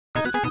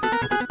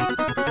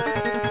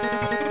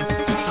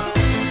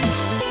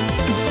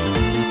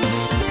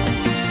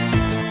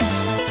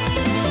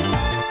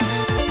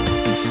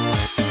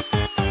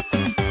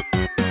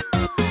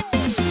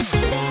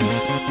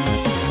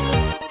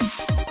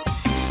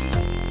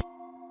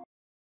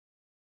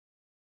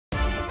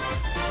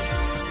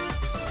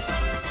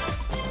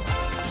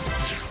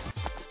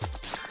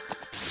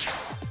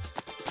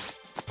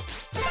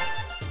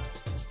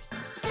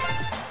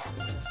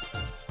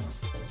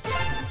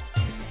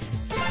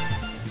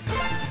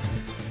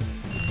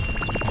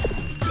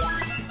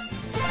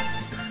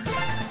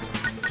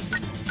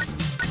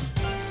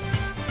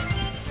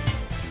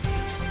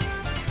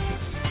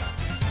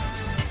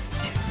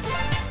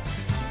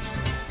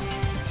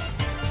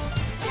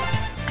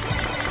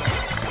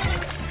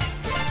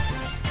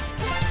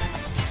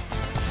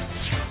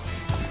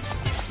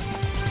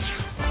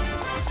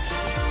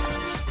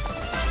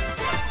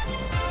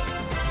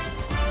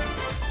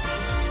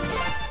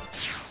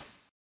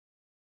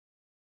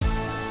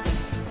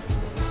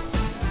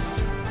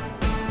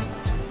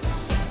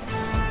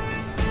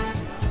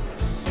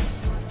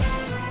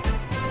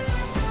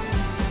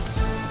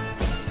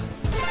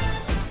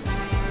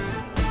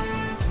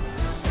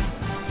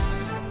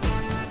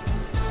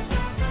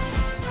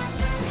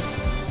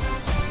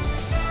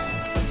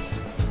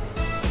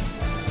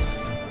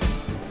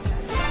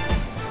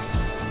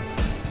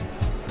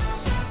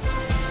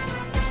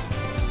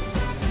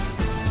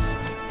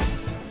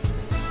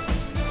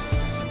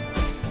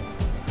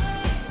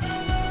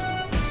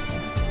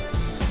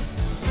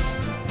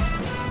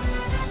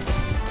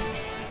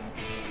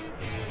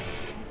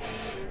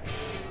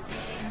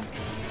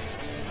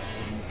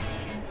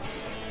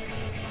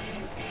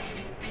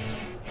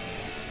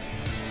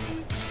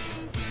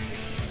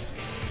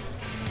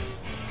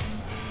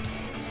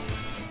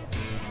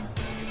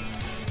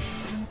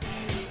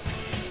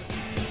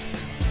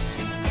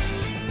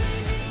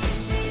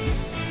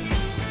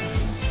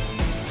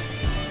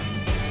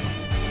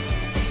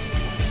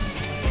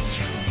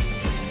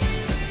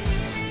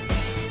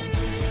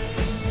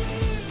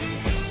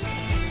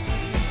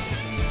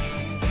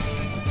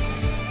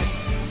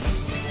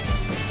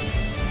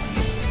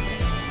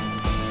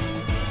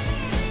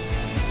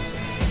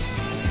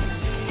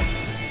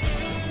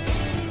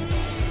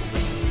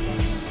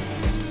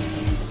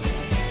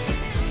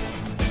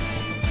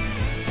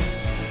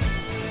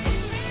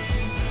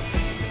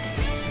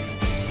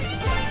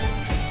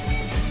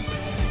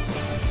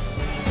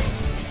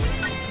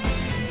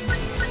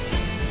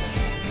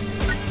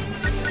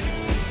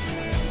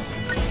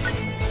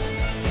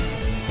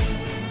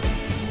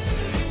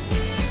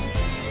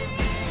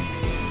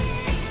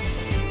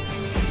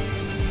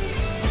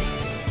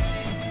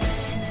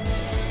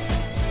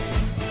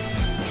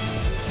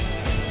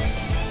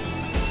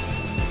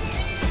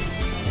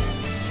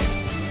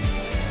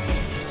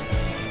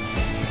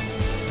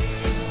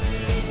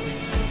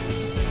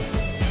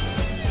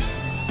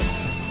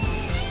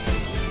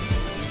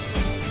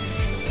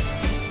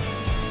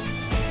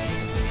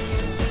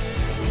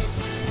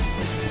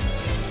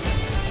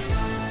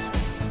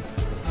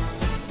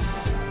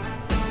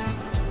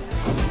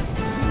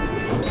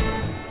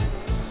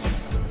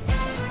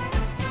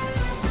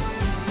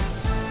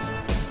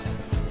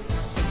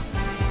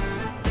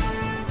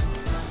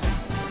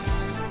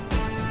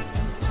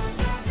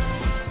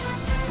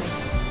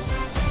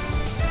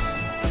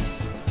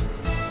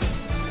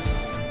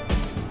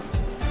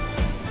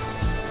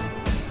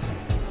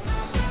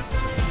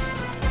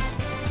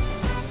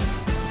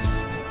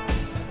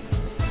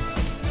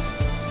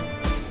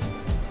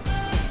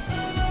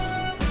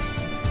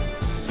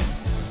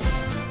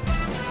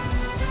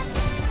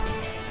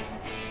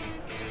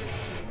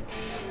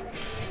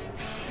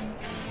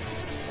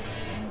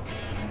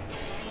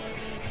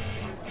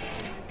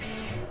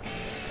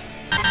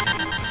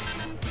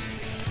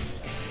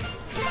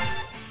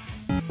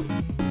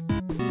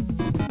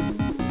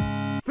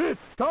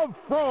of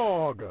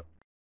Frog.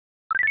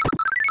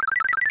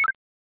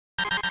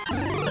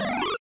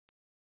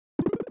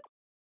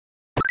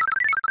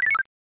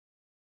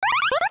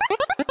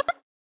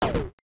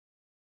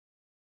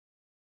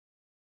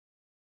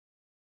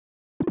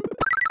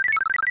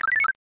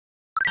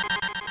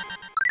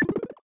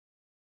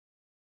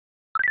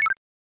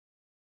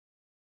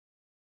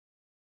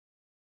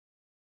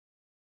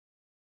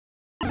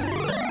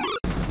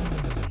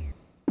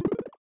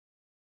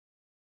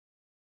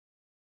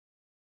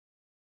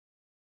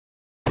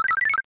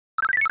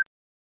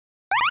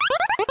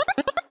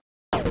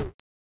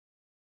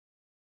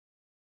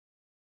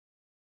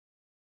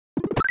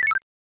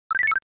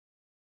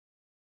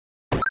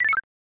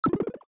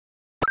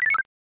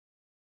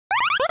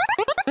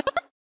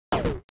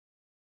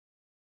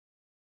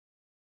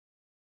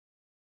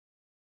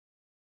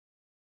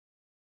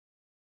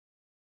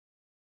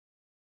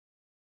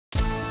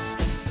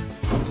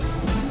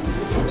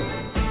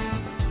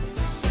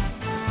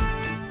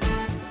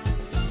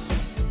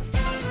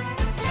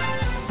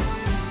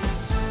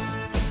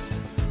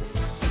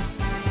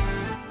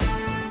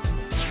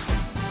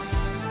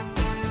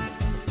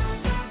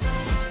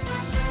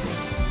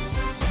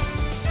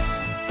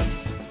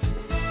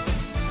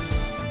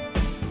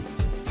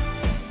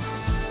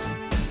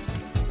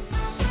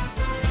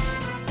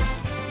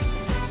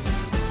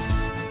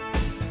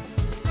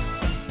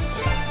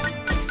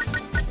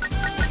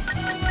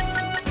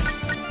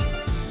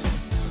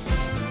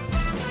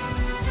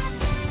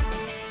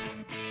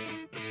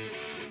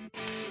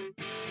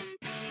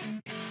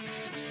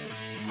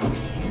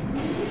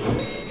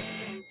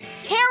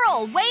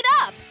 Wait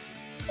up!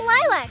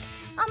 Lilac!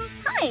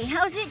 Hi,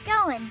 how's it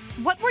going?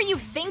 What were you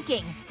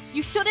thinking?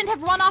 You shouldn't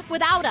have run off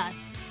without us.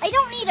 I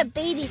don't need a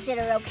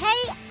babysitter, okay?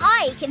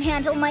 I can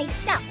handle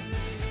myself.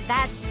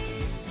 That's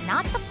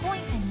not the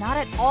point and not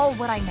at all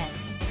what I meant.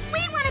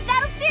 We want a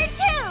Battlesphere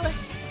too!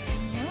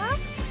 Yeah?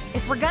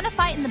 If we're gonna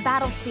fight in the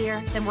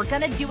Battlesphere, then we're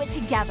gonna do it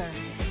together,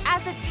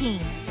 as a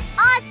team.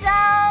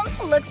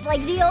 Awesome! Looks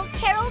like the old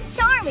Carol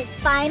charm is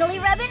finally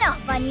rubbing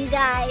off on you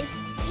guys.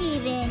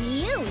 Even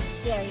you,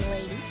 scary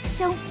lady.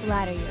 Don't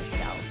flatter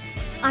yourself.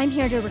 I'm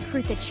here to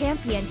recruit the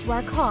champion to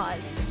our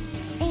cause.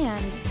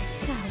 And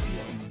to help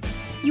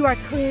you. You are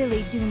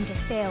clearly doomed to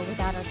fail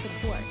without our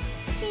support.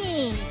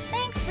 Gee,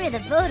 thanks for the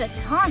vote of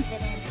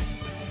confidence.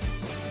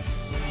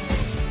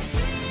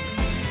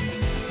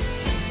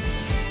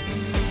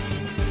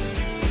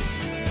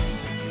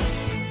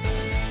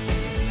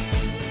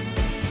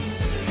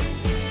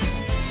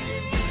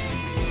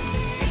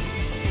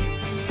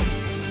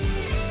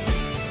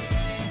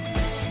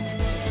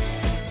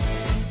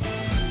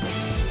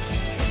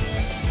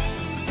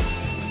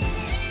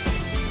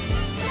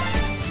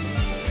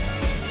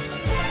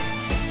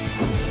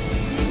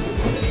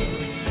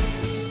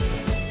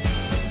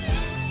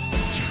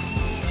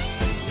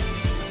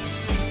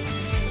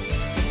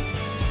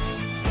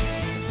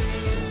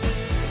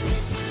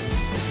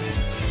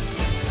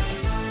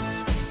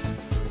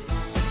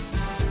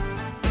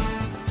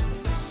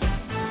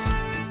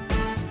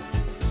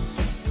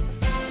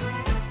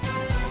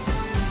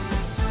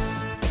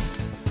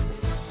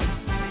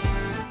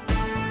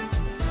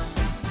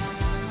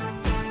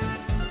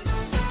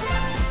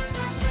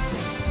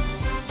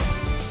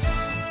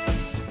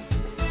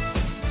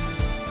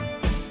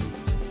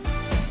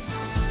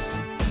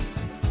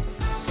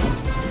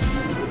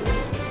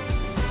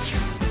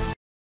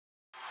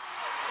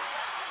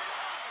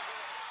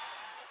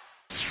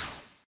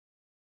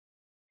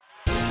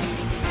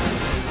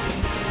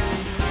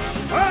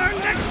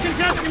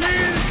 Contestant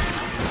is,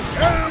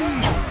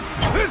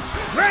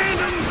 this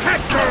random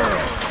cat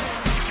girl.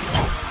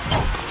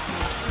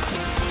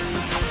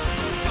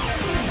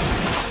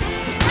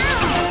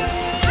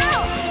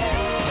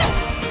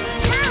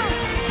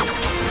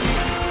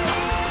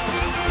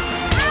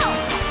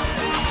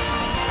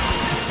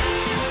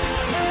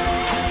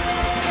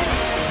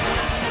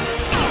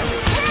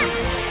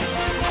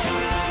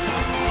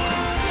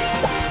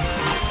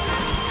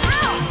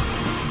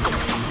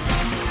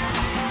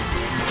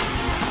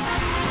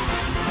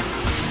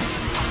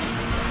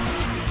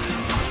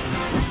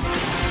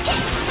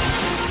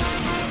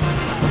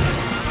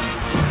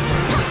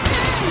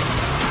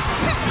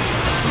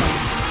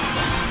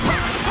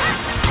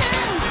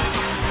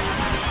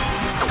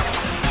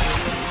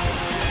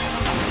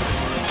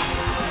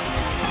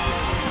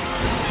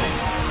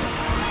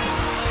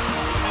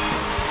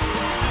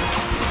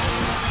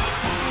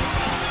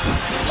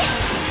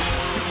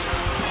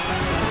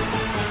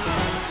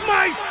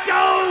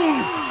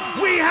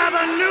 We have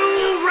a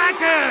new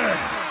record!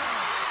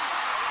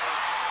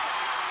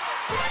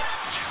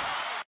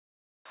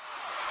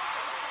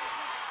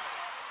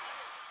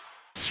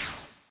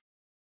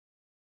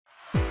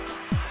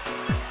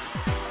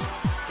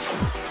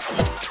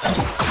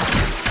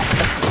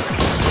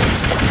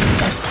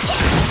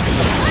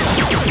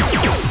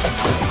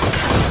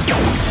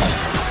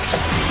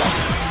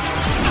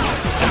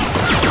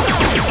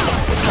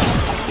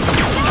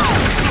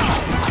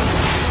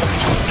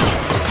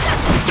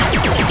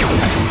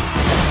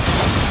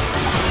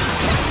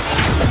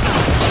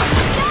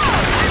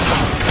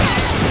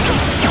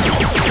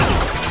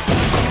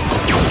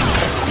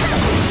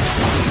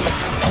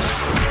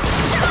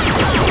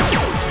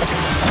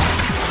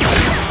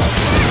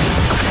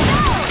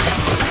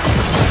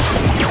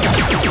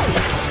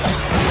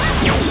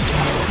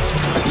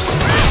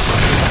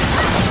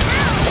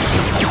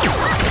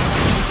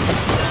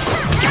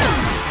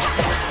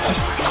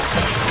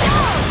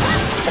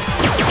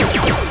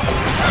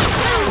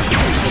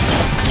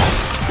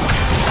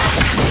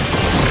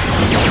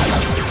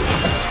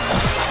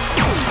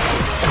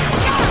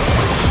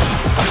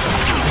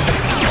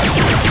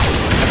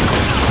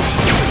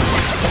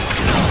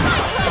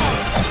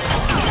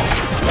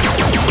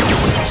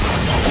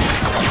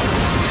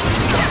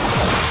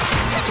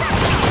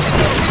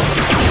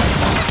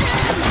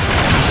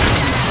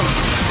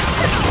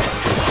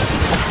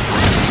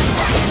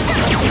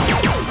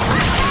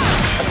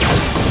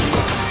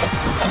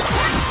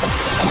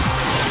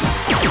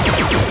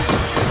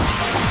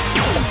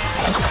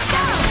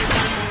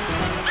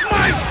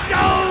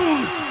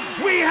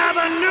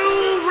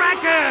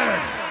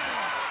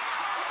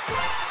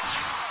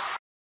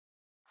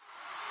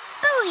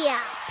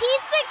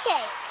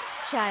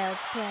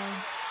 Let's play.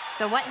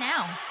 So what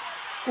now?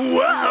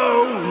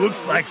 Whoa!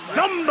 Looks like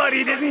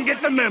somebody didn't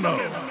get the memo.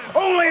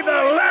 Only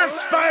the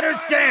last fighter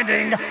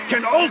standing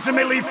can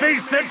ultimately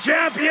face the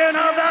champion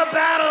of the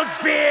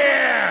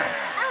Battlesphere!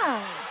 Oh,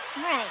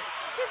 right.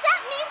 Does that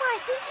mean what I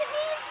think it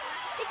means?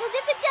 Because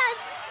if it does,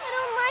 I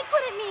don't like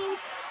what it means.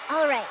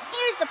 Alright,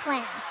 here's the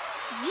plan.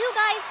 You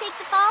guys take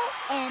the fall,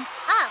 and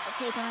I'll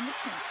take on the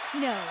champ.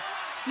 No,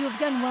 you have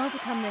done well to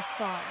come this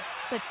far,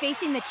 but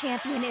facing the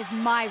champion is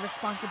my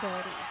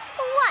responsibility.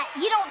 What?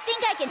 You don't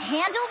think I can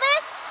handle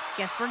this?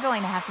 Guess we're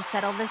going to have to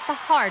settle this the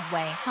hard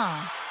way, huh?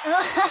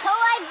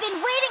 Oh, I've been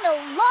waiting a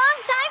long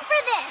time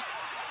for this!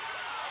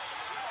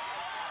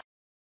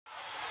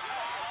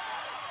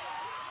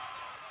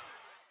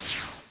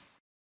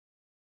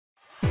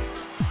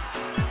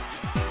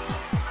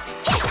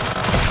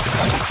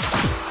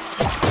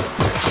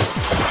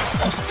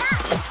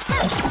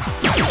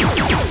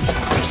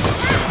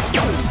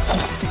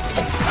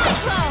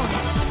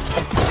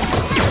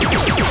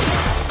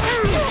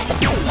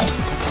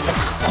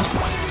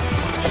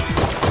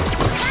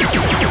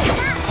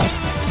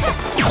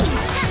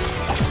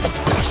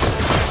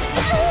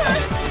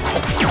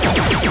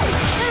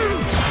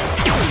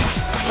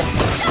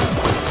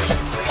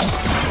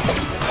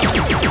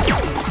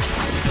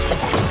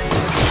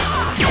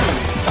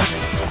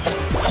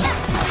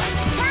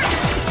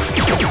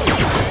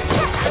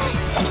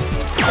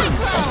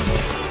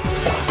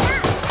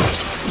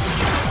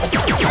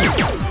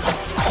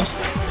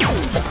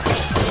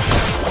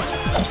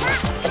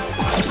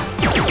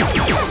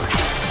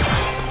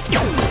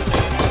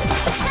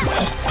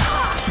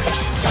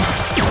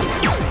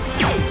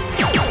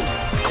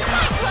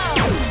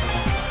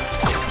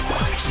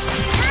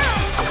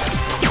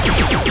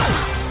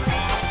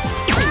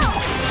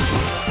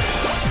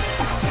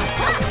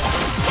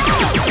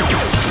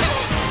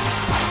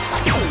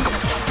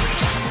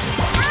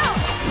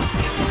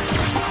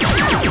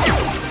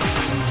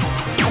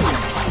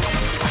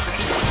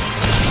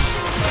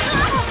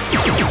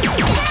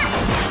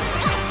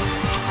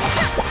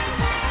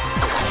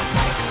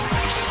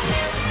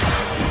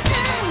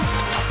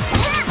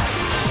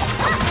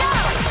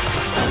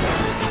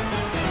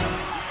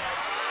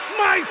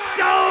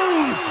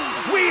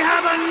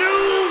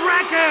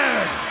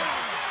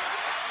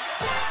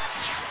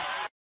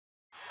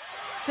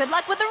 Good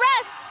luck with the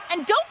rest,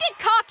 and don't get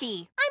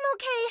cocky! I'm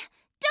okay.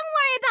 Don't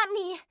worry about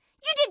me.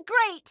 You did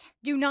great.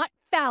 Do not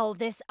foul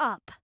this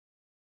up.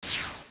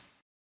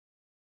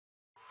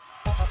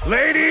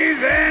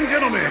 Ladies and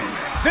gentlemen,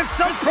 the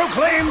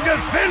self-proclaimed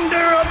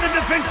defender of the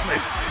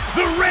defenseless,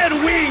 the Red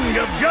Wing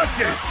of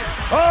Justice,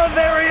 our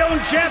very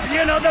own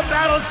champion of the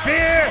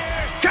Battlesphere,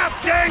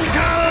 Captain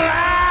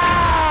Kalau!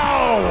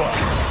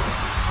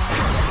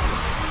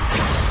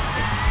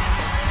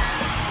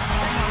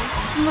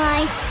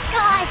 My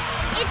gosh,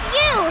 it's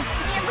you!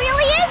 It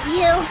really is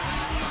you!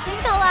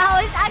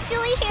 Kalau is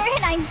actually here,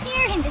 and I'm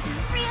here, and this is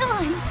real,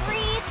 and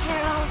breathe,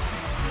 Carol.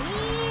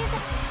 Breathe.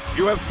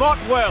 You have fought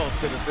well,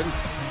 citizen.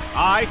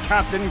 I,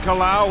 Captain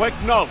Kalau,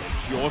 acknowledge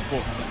your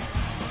fortitude.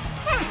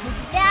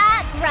 Is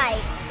that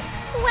right?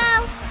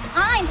 Well,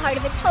 I'm part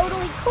of a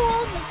totally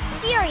cool,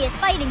 mysterious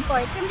fighting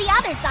force from the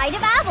other side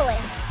of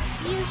Avalanche.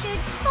 You should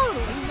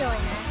totally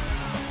join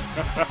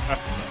us.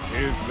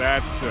 Is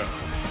that so?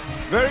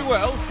 Very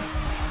well.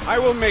 I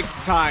will make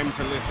time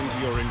to listen to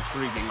your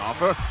intriguing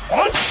offer.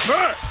 But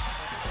first,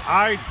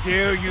 I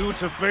dare you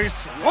to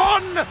face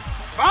one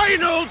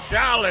final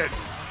challenge.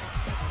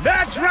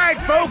 That's right,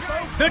 folks.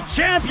 The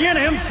champion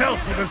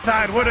himself will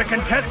decide what a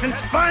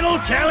contestant's final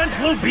challenge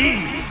will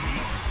be.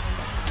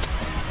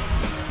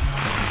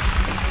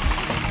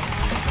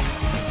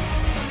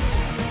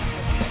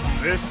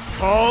 This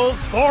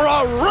calls for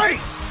a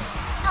race.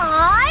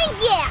 Aw,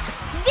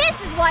 yeah! This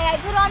is why I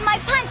put on my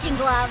punching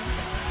gloves.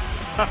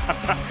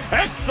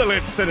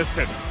 Excellent,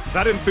 citizen.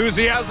 That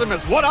enthusiasm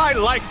is what I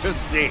like to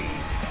see.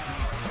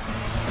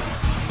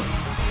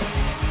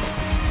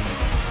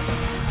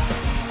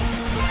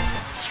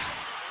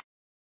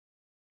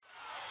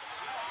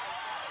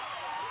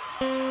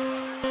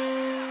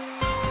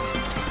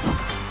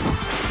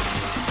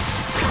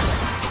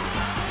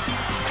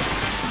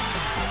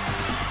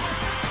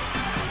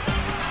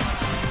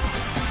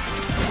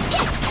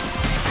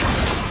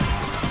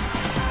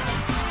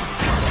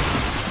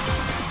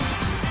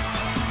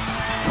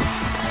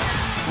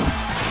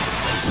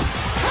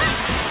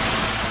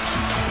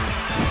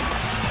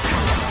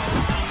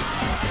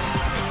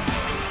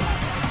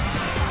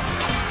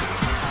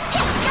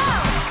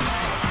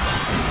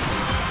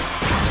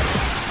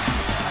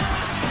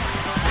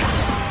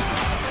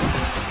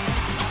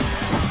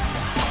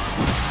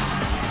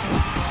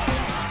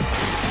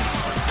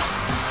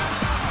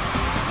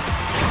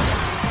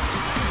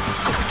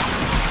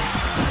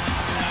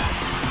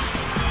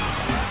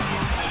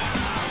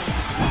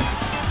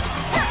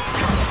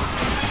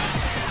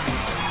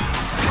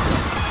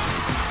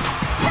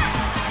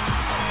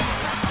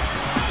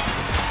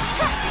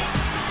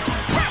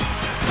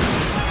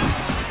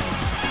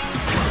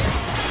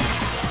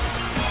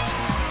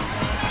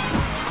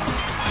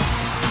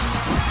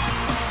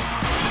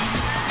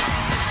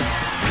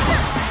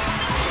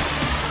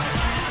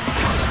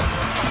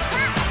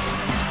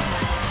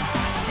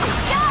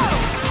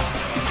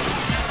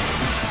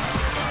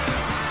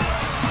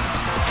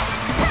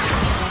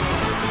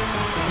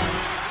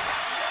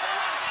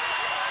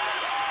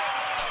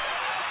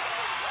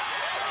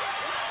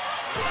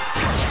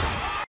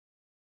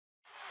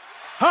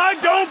 I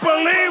don't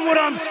believe what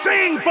I'm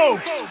seeing,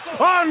 folks!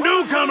 Our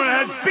newcomer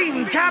has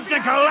beaten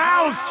Captain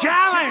Kalau's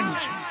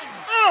challenge!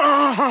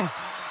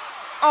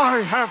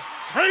 I have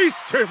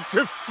tasted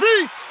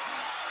defeat!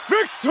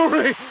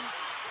 Victory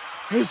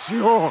is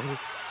yours!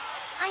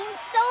 I'm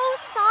so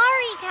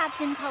sorry,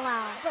 Captain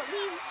Kalau, but we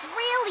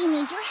really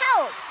need your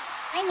help.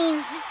 I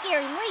mean, the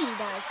scary lady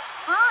does.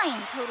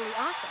 I'm totally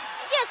awesome,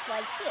 just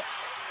like you.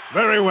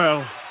 Very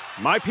well.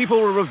 My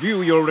people will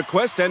review your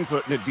request and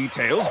pertinent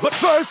details, but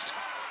first,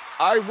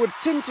 I would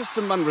tend to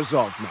some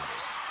unresolved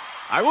matters.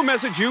 I will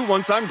message you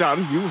once I'm done.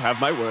 You have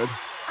my word.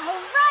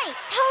 All right,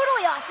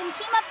 totally awesome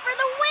team up for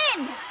the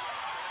win!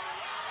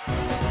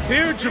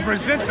 Here to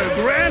present the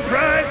grand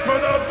prize for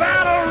the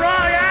Battle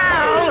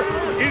Royale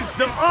is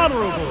the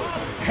honorable,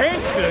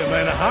 handsome,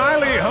 and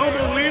highly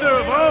humble leader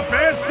of our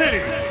fair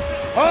city,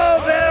 our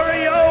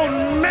very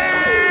own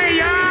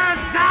Mayor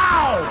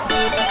Zhao!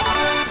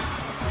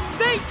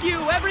 Thank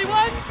you,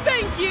 everyone!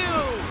 Thank you!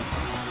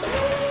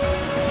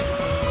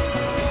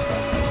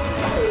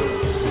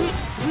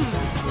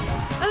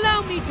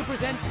 Allow me to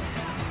present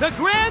the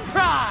grand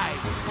prize!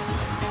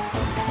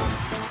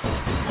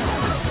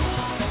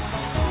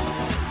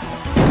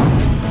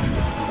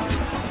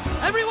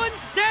 Everyone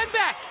stand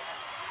back!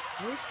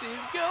 This is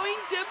going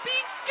to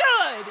be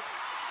good!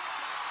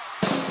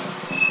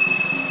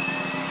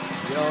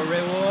 Your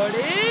reward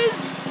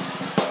is...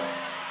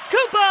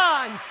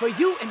 coupons for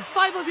you and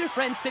 5 of your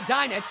friends to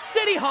dine at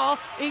City Hall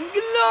in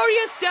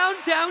glorious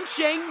downtown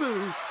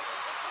Shangmu.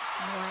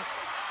 What?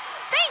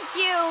 Thank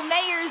you,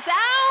 Mayor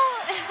Zhao!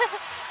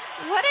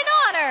 What an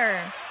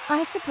honor!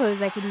 I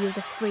suppose I could use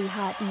a free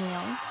hot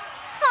meal.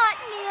 Hot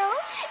meal?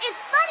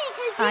 It's funny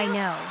because you... I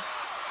know.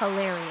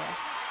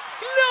 Hilarious.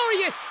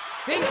 Glorious!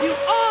 Thank you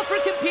all for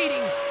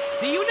competing.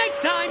 See you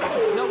next time.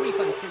 No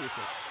refund,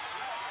 seriously.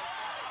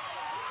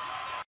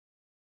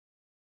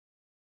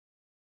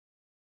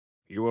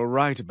 You were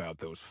right about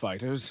those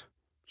fighters.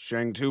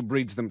 Shang-Tu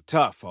breeds them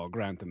tough, I'll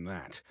grant them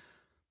that.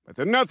 But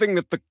they're nothing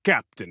that the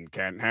captain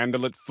can't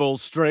handle at full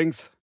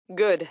strength.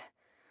 Good.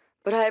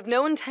 But I have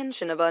no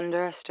intention of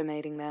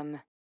underestimating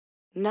them.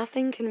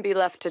 Nothing can be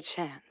left to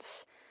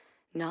chance.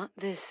 Not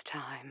this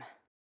time.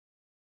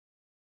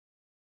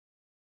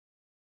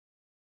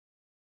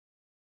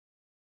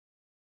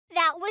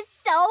 That was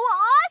so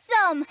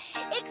awesome!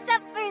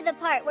 Except for the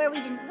part where we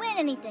didn't win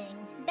anything.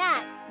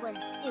 That was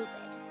stupid.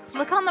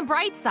 Look on the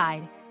bright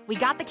side. We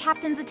got the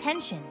captain's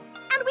attention.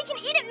 And we can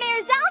eat at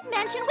Mayor Zhao's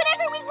mansion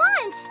whenever we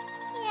want!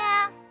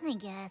 Yeah, I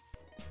guess.